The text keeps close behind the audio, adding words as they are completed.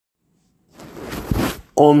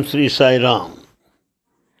Om Sri Sai Ram.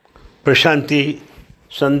 Prashanti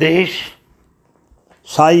Sandesh,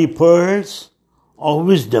 Sai Pearls of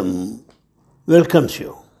Wisdom welcomes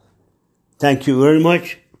you. Thank you very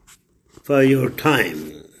much for your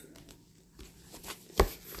time.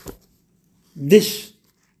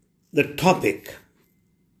 The topic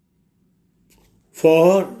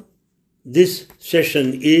for this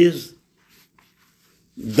session is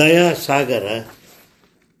Daya Sagara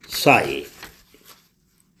Sai.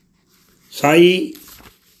 Sai,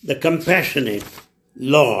 the compassionate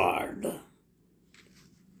Lord.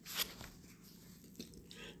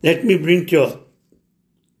 Let me bring to your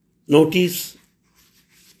notice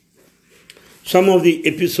some of the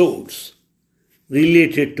episodes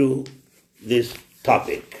related to this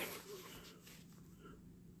topic.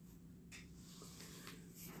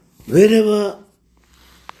 Wherever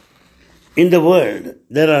in the world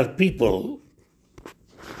there are people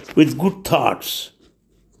with good thoughts,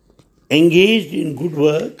 engaged in good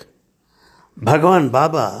work, Bhagavan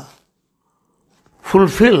Baba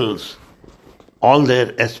fulfills all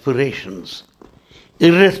their aspirations,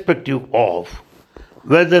 irrespective of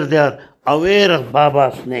whether they are aware of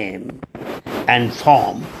Baba's name and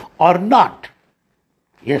form or not.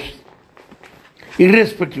 Yes,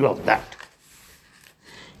 irrespective of that.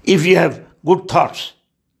 If you have good thoughts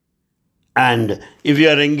and if you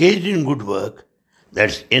are engaged in good work,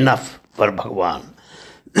 that's enough for Bhagavan.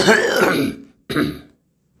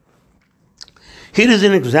 Here is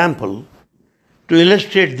an example to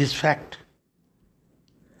illustrate this fact.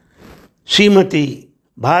 Srimati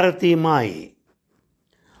Bharati Mai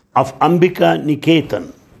of Ambika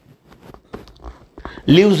Niketan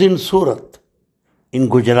lives in Surat in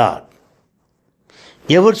Gujarat.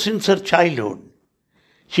 Ever since her childhood,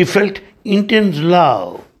 she felt intense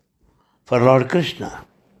love for Lord Krishna.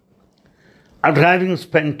 After having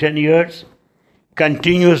spent 10 years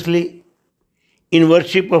continuously in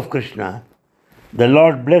worship of Krishna, the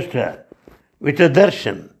Lord blessed her with a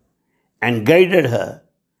darshan and guided her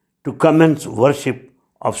to commence worship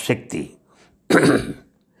of Shakti.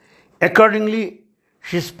 Accordingly,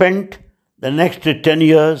 she spent the next 10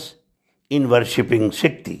 years in worshipping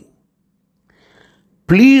Shakti.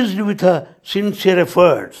 Pleased with her sincere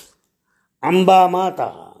efforts, Amba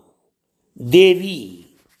Mata,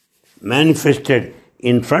 Devi, manifested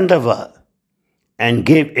in front of her and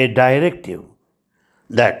gave a directive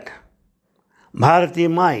that Bharati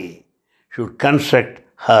Mai should construct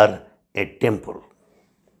her a temple.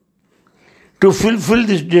 To fulfill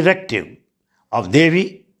this directive of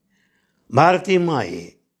Devi, Bharati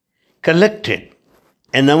Mai collected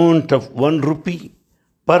an amount of 1 rupee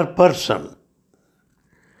per person,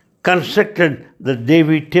 constructed the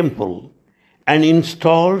Devi temple and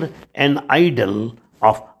installed an idol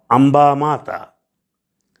of Amba Mata,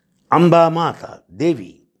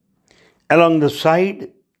 Devi. Along the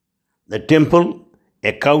side, the temple,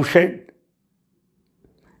 a cowshed,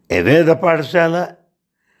 a Veda Pathasala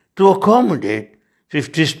to accommodate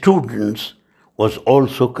 50 students was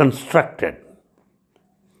also constructed.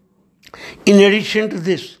 In addition to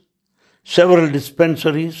this, several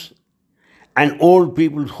dispensaries and old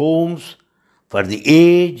people's homes for the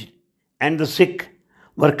aged and the sick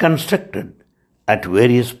were constructed at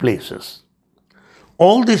various places.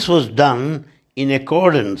 All this was done in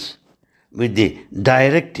accordance with the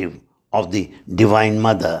directive of the Divine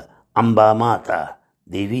Mother, Amba Mata,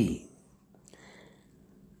 Devi.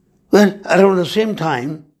 Well, around the same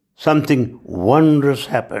time, something wondrous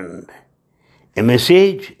happened. A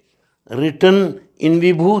message written in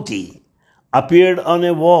Vibhuti appeared on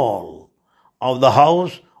a wall of the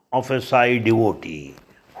house of a Sai devotee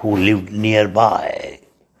who lived nearby.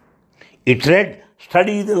 It read,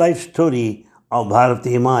 "Study the life story of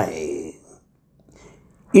Bharati Mai."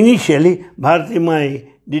 Initially, Bharati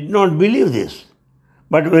Mai did not believe this,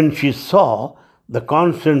 but when she saw the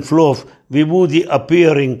constant flow of Vibhuti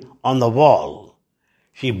appearing on the wall,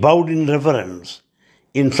 she bowed in reverence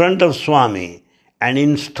in front of Swami and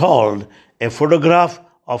installed a photograph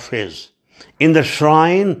of his in the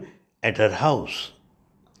shrine at her house.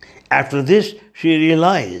 After this, she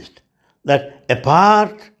realized that a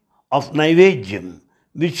part of Naivedyam,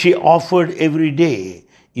 which she offered every day,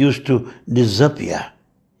 used to disappear.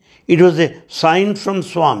 It was a sign from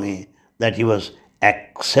Swami that he was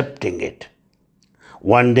accepting it.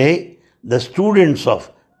 One day, the students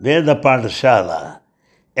of Veda Pathasala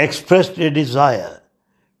expressed a desire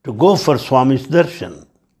to go for Swami's darshan.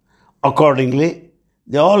 Accordingly,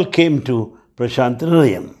 they all came to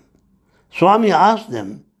Prashantinayam. Swami asked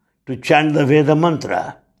them to chant the Veda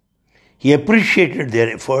mantra. He appreciated their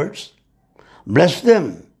efforts, blessed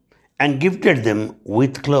them, and gifted them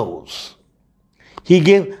with clothes. He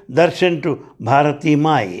gave darshan to Bharati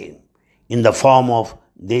Mai in the form of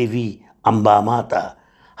Devi Amba Mata,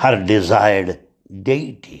 her desired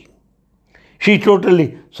deity. She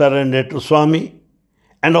totally surrendered to Swami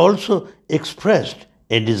and also expressed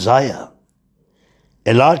a desire.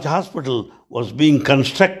 A large hospital was being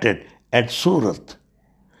constructed at Surat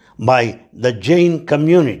by the Jain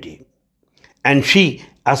community, and she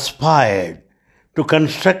aspired to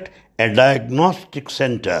construct a diagnostic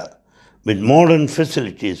center with modern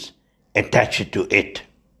facilities attached to it.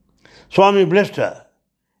 Swami blessed her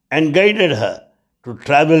and guided her to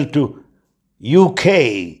travel to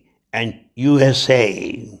UK and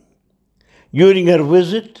USA. During her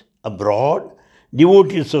visit abroad,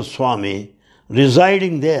 devotees of Swami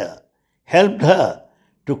residing there helped her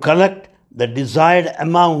to collect the desired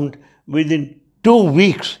amount within 2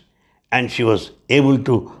 weeks, and she was able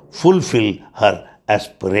to fulfill her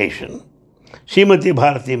aspiration. Srimati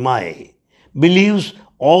Bharati Mai believes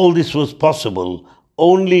all this was possible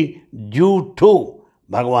only due to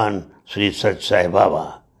Bhagavan Sri Sat Sai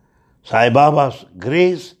Baba. Sai Baba's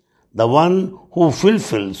grace, the one who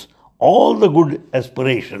fulfills all the good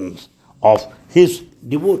aspirations of his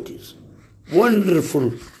devotees.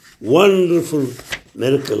 Wonderful, wonderful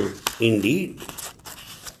miracle indeed.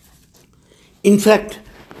 In fact,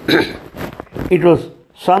 it was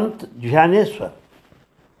Sant Jnaneswar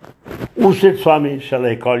who said, Swami, shall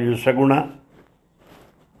I call you Saguna?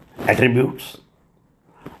 Attributes.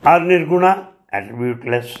 Or Nirguna?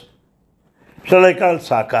 Attributeless. Shall I call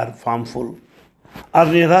Sakar? Formful. Or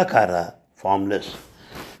Nirakara? Formless.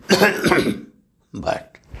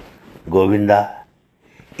 But, Govinda,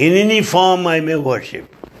 in any form I may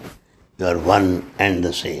worship, you are one and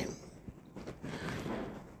the same.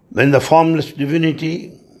 When the formless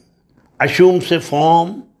divinity assumes a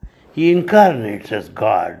form, he incarnates as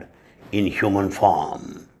God in human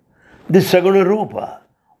form. This Saguna Rupa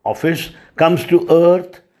of his comes to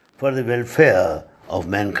earth for the welfare of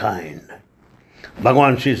mankind.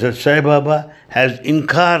 Bhagavan Sri Sat Sai Baba has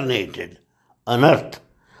incarnated on earth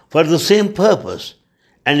for the same purpose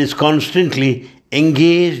and is constantly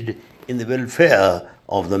engaged in the welfare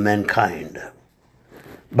of the mankind.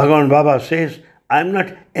 Bhagavan Baba says, I am not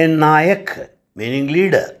a Nayak, meaning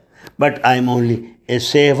leader, but I am only a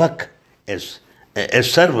Sevak, a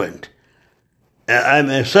servant. I am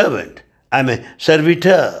a servant. I am a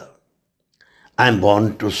servitor. I am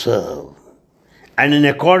born to serve. And in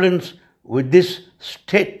accordance with this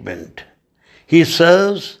statement, he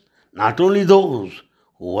serves not only those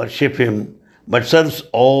who worship him, but serves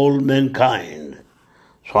all mankind.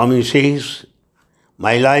 Swami says,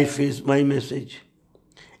 my life is my message.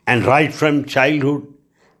 And right from childhood,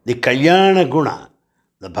 the Kalyana Guna,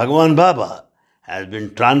 the Bhagavan Baba, has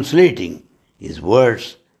been translating his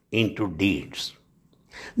words into deeds.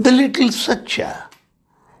 The little Satya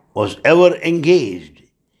was ever engaged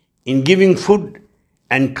in giving food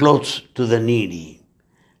and clothes to the needy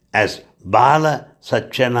as Bala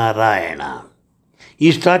Satyanarayana.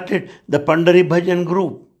 He started the Pandari Bhajan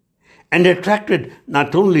group and attracted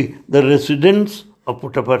not only the residents of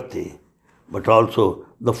Puttaparthi, but also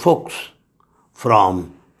the folks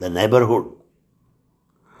from the neighborhood.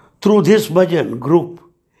 Through this bhajan group,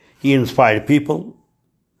 he inspired people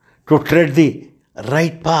to tread the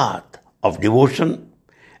right path of devotion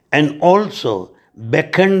and also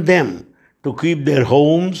beckoned them to keep their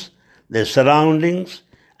homes, their surroundings,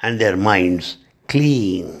 and their minds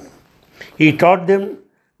clean. He taught them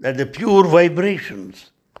that the pure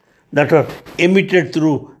vibrations that are emitted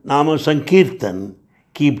through Nama Sankirtan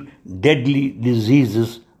keep deadly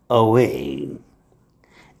diseases away.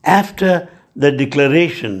 After the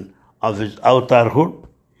declaration of his avatarhood,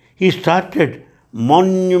 he started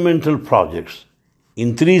monumental projects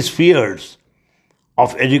in 3 spheres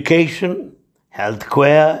of education, health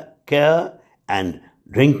care, and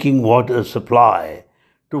drinking water supply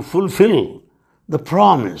to fulfill the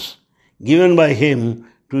promise given by him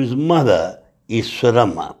to his mother,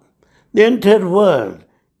 Ishwarama. The entire world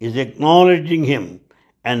is acknowledging him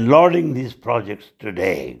and lauding these projects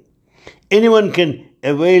today. Anyone can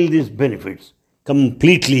avail these benefits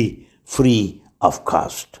completely free of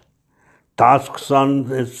cost. Tasks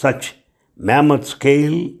on such mammoth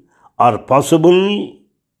scale are possible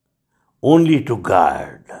only to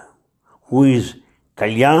God, who is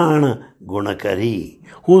Kalyana Gunakari,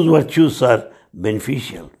 whose virtues are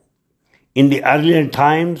beneficial. In the earlier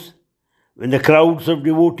times, when the crowds of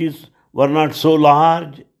devotees were not so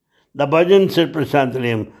large, the bhajans at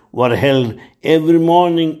Prasantalayam were held every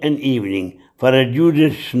morning and evening for a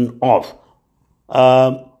duration of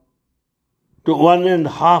to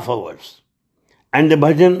 1.5 hours. And the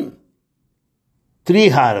bhajan, 3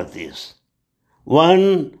 haratis,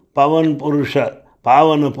 One, Pavana Purusha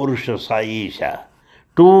Saisha.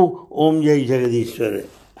 Two, Om Jai Jagadishwar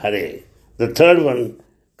Hare. The third one,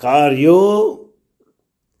 Karyo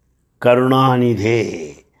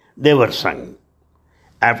Karunanidhe. They were sung.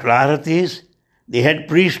 After Aratis, the head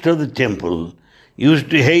priest of the temple used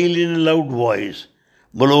to hail in a loud voice,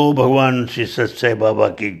 Bolo Bhagwan Shri Satsai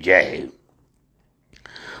Baba Ki Jai.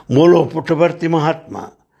 Bolo Puttaparthi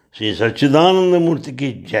Mahatma Shri Sachidananda Murti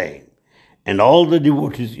Ki Jai. And all the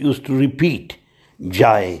devotees used to repeat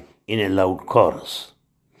Jai in a loud chorus.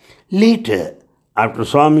 Later, after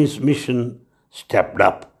Swami's mission stepped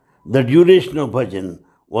up, the duration of bhajan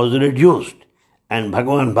was reduced and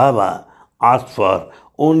Bhagwan Baba asked for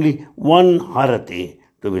only one harati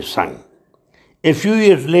to be sung. A few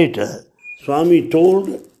years later, Swami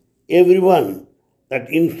told everyone that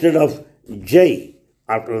instead of Jai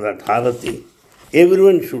after that harati,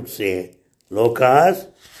 everyone should say Lokas,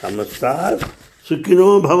 Samastas,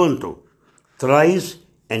 Sukhino Bhavantu thrice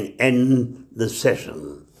and end the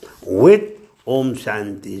session with Om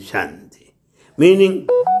Shanti Shanti. Meaning,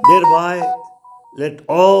 thereby let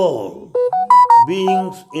all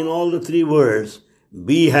beings in all the three worlds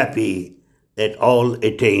be happy, let all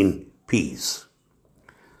attain peace.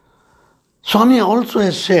 Swami also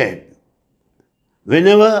has said,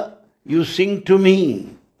 whenever you sing to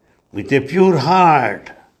me with a pure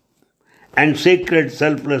heart and sacred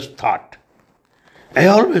selfless thought, I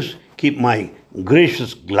always keep my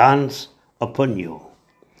gracious glance upon you.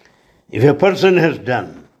 If a person has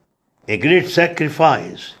done a great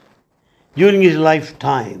sacrifice during his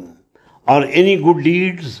lifetime or any good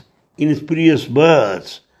deeds in his previous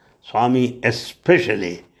births, Swami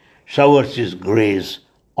especially showers his grace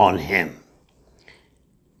on him.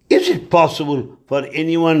 Is it possible for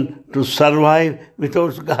anyone to survive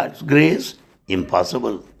without God's grace?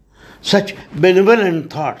 Impossible. Such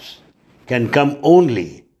benevolent thoughts can come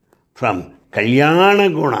only from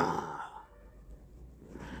Kalyana Guna.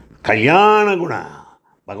 Kalyana Guna,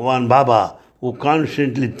 Bhagavan Baba, who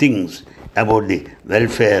constantly thinks about the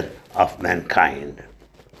welfare of mankind.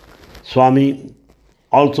 Swami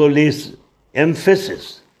also lays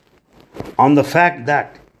emphasis on the fact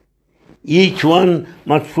that each one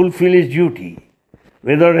must fulfill his duty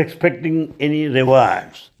without expecting any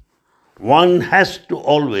rewards. One has to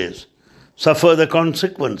always suffer the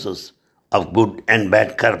consequences of good and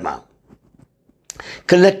bad karma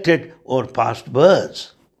collected over past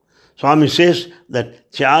births. Swami says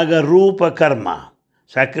that Tyaga Rupa Karma,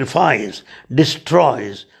 sacrifice,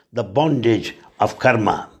 destroys the bondage of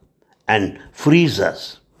karma and frees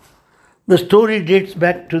us. The story dates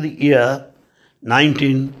back to the year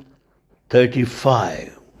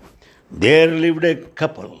 1935. There lived a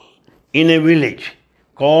couple in a village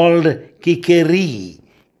called Kikeri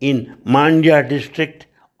in Mandya district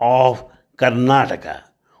of Karnataka,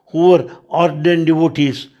 who were ardent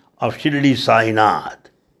devotees of Shirdi Sai Nath.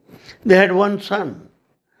 They had one son.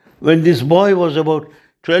 When this boy was about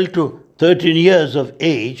 12 to 13 years of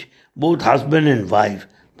age, both husband and wife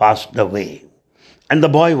passed away, and the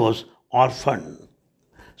boy was orphaned.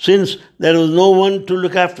 Since there was no one to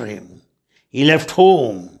look after him, he left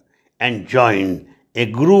home and joined a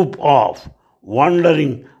group of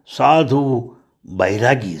wandering sadhu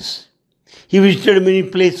bairagis. He visited many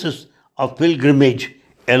places of pilgrimage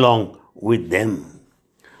along with them.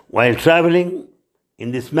 While traveling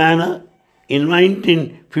in this manner, in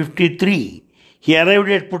 1953, he arrived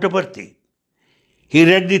at Puttaparthi. He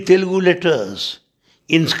read the Telugu letters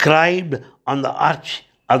inscribed on the arch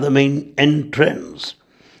of the main entrance,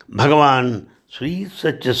 Bhagavan Sri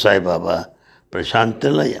Satya Sai Baba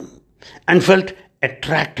Prashantalayam, and felt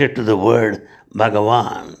attracted to the word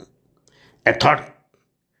Bhagavan. A thought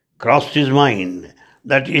crossed his mind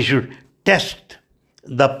that he should test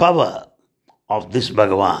the power of this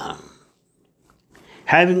Bhagavan.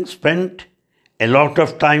 Having spent a lot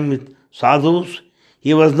of time with sadhus,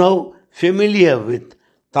 he was now familiar with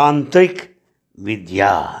tantric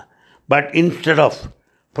vidya. But instead of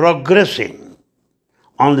progressing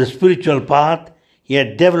on the spiritual path, he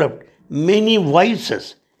had developed many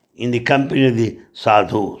vices in the company of the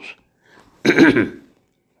sadhus. The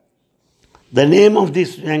name of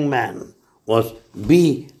this young man was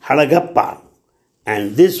B. Hadagappa,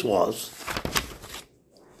 and this was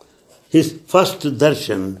his first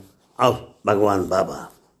darshan of Bhagavan Baba.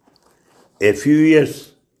 A few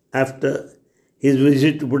years after his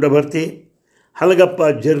visit to Puttaparthi,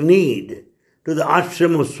 Halagappa journeyed to the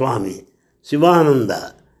ashram of Swami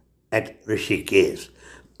Sivananda at Rishikesh.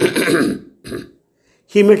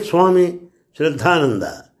 He met Swami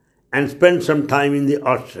Shraddhananda and spent some time in the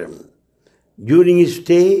ashram. During his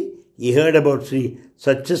stay, he heard about Sri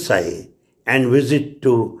Satya Sai, and his visit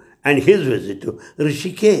to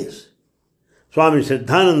Rishikesh. Swami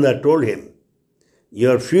Siddhananda told him,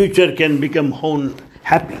 your future can become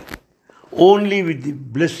happy only with the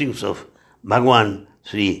blessings of Bhagwan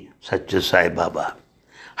Sri Satya Sai Baba.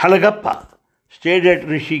 Halagappa stayed at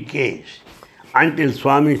Rishikesh until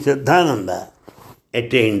Swami Siddhananda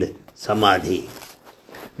attained Samadhi.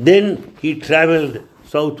 Then he travelled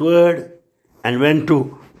southward and went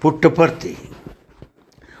to Puttaparthi.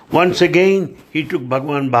 Once again he took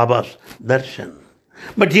Bhagwan Baba's darshan,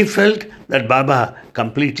 but he felt that Baba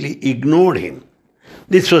completely ignored him.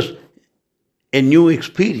 This was a new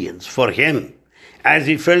experience for him, as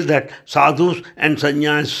he felt that sadhus and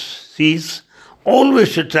sannyasis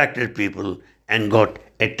always attracted people and got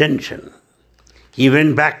attention. He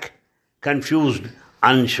went back, confused,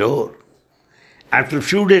 unsure. After a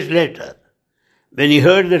few days later, when he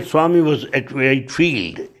heard that Swami was at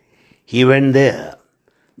Whitefield, he went there.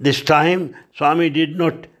 This time, Swami did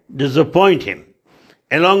not disappoint him.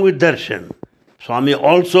 Along with darshan, Swami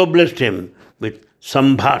also blessed him with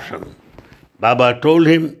sambhashan. Baba told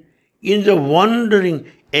him, instead of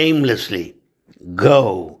wandering aimlessly,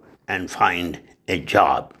 go and find a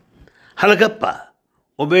job. Halagappa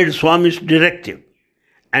obeyed Swami's directive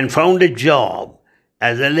and found a job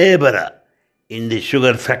as a labourer in the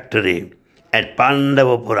sugar factory at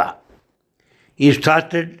Pandavapura. He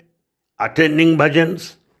started attending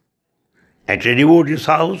bhajans at a devotee's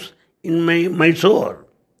house in Mysore.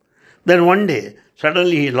 Then one day,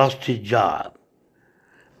 suddenly he lost his job.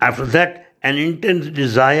 After that, an intense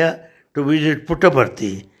desire to visit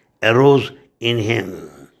Puttaparthi arose in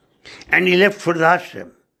him, and he left for the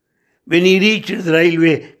ashram. When he reached the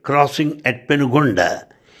railway crossing at Penugunda,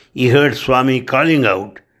 he heard Swami calling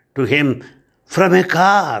out to him from a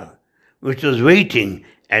car which was waiting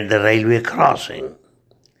at the railway crossing.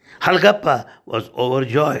 Halagappa was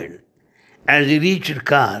overjoyed. As he reached the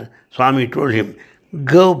car, Swami told him,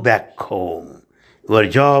 go back home. Your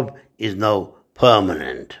job is now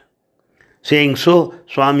permanent. Saying so,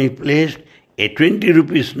 Swami placed a 20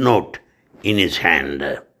 rupees note in his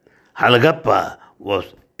hand. Halagappa was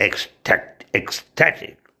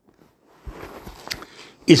ecstatic.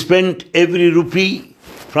 He spent every rupee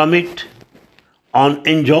from it on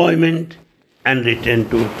enjoyment and returned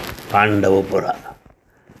to Pandavapura.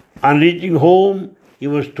 On reaching home, he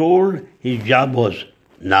was told his job was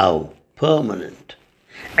now permanent,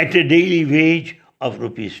 at a daily wage of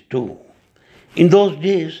rupees 2. In those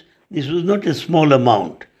days, this was not a small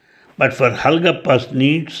amount, but for Halagappa's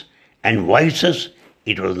needs and vices,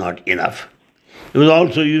 it was not enough. He was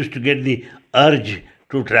also used to get the urge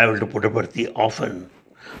to travel to Puttaparthi often,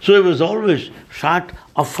 so he was always short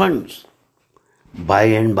of funds. By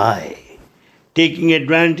and by, taking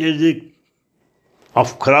advantage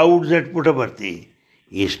of crowds at Puttaparthi,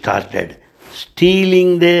 he started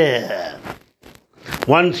stealing there.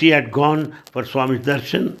 Once he had gone for Swami's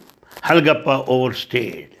darshan, Halagappa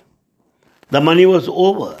overstayed. The money was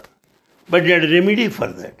over, but he had a remedy for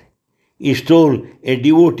that. He stole a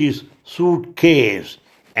devotee's suitcase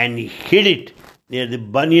and he hid it near the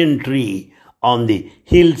banyan tree on the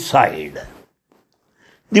hillside.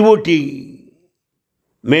 Devotee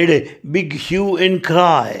made a big hue and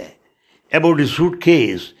cry about his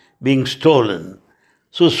suitcase being stolen.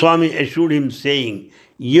 So Swami assured him, saying,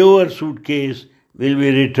 your suitcase will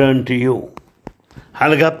be returned to you.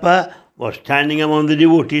 Halagappa was standing among the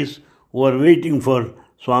devotees who were waiting for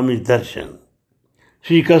Swami's darshan.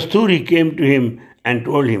 Sri Kasturi came to him and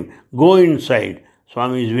told him, go inside,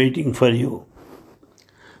 Swami is waiting for you.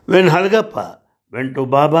 When Halagappa went to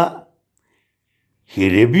Baba, he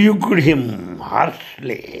rebuked him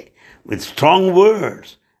harshly with strong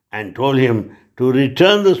words and told him to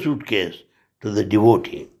return the suitcase to the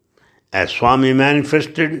devotee. As Swami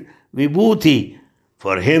manifested vibhuti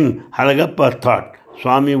for him, Halagappa thought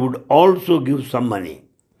Swami would also give some money.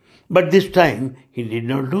 But this time he did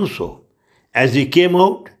not do so. As he came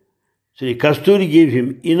out, Sri Kasturi gave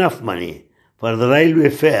him enough money for the railway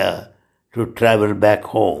fare to travel back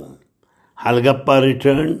home. Halagappa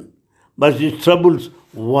returned, but his troubles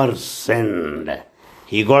worsened.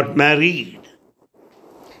 He got married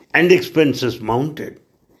and expenses mounted.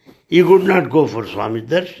 He could not go for Swami's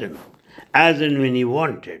darshan as and when he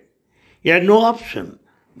wanted. He had no option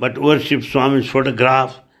but worship Swami's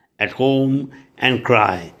photograph at home and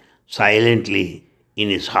cry silently in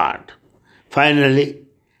his heart. Finally,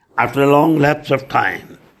 after a long lapse of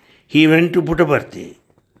time, he went to Puttaparthi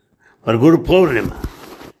for Guru Purnima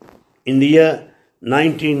in the year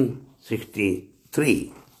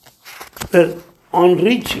 1963. Well, on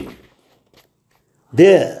reaching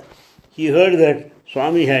there, he heard that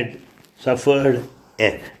Swami had suffered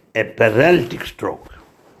a a paralytic stroke.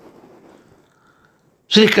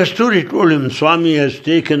 Sri Kasturi told him Swami has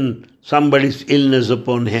taken somebody's illness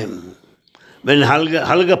upon him. When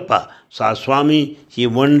Halgappa saw Swami, he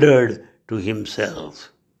wondered to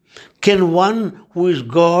himself, can one who is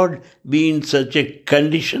God be in such a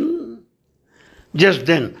condition? Just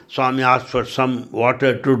then, Swami asked for some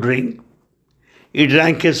water to drink. He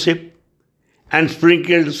drank a sip and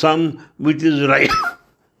sprinkled some with his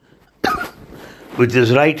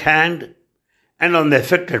right hand and on the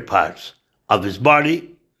affected parts of his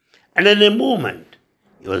body, and in a moment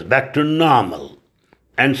he was back to normal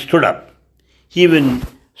and stood up. He even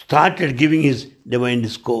started giving his divine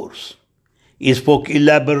discourse. He spoke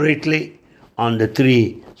elaborately on the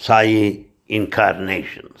three Sai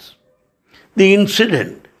incarnations. The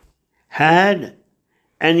incident had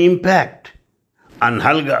an impact on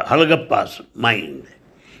Halgappa's mind.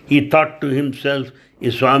 He thought to himself,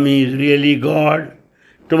 if Swami is really God,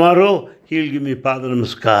 tomorrow he'll give me Pada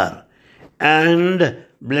Namaskar and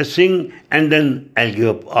blessing, and then I'll give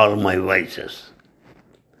up all my vices.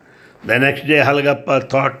 The next day Halgappa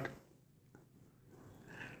thought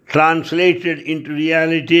translated into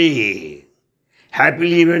reality.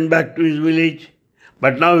 Happily he went back to his village,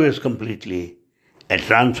 but now he was completely a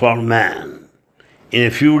transformed man. In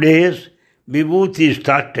a few days, Vibhuti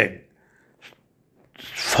started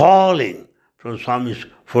falling from Swami's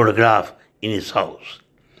photograph in his house,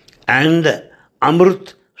 and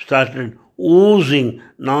Amrit started oozing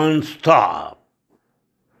non-stop.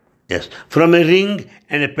 Yes, from a ring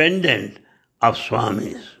and a pendant of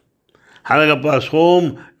Swami's. Halgappa's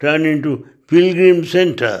home turned into pilgrim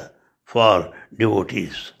center for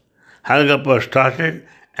devotees. Halgappa started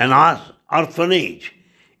an orphanage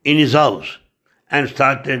in his house and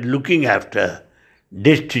started looking after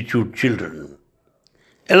destitute children.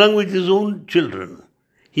 Along with his own children,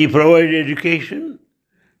 he provided education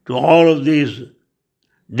to all of these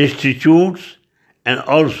destitutes and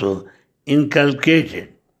also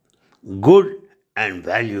inculcated good and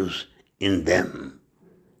values in them.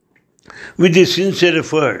 With his sincere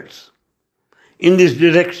efforts in this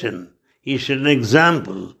direction, he set an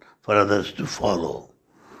example for others to follow.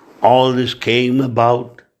 All this came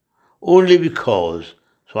about only because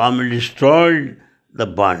Swami destroyed the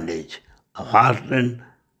bondage of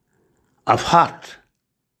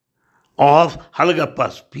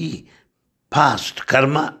Halgappa's past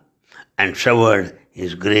karma and showered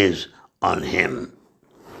his grace on him.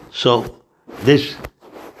 So, this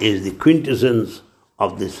is the quintessence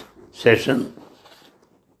of this session.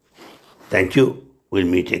 Thank you. We'll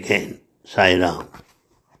meet again. Sai Ram.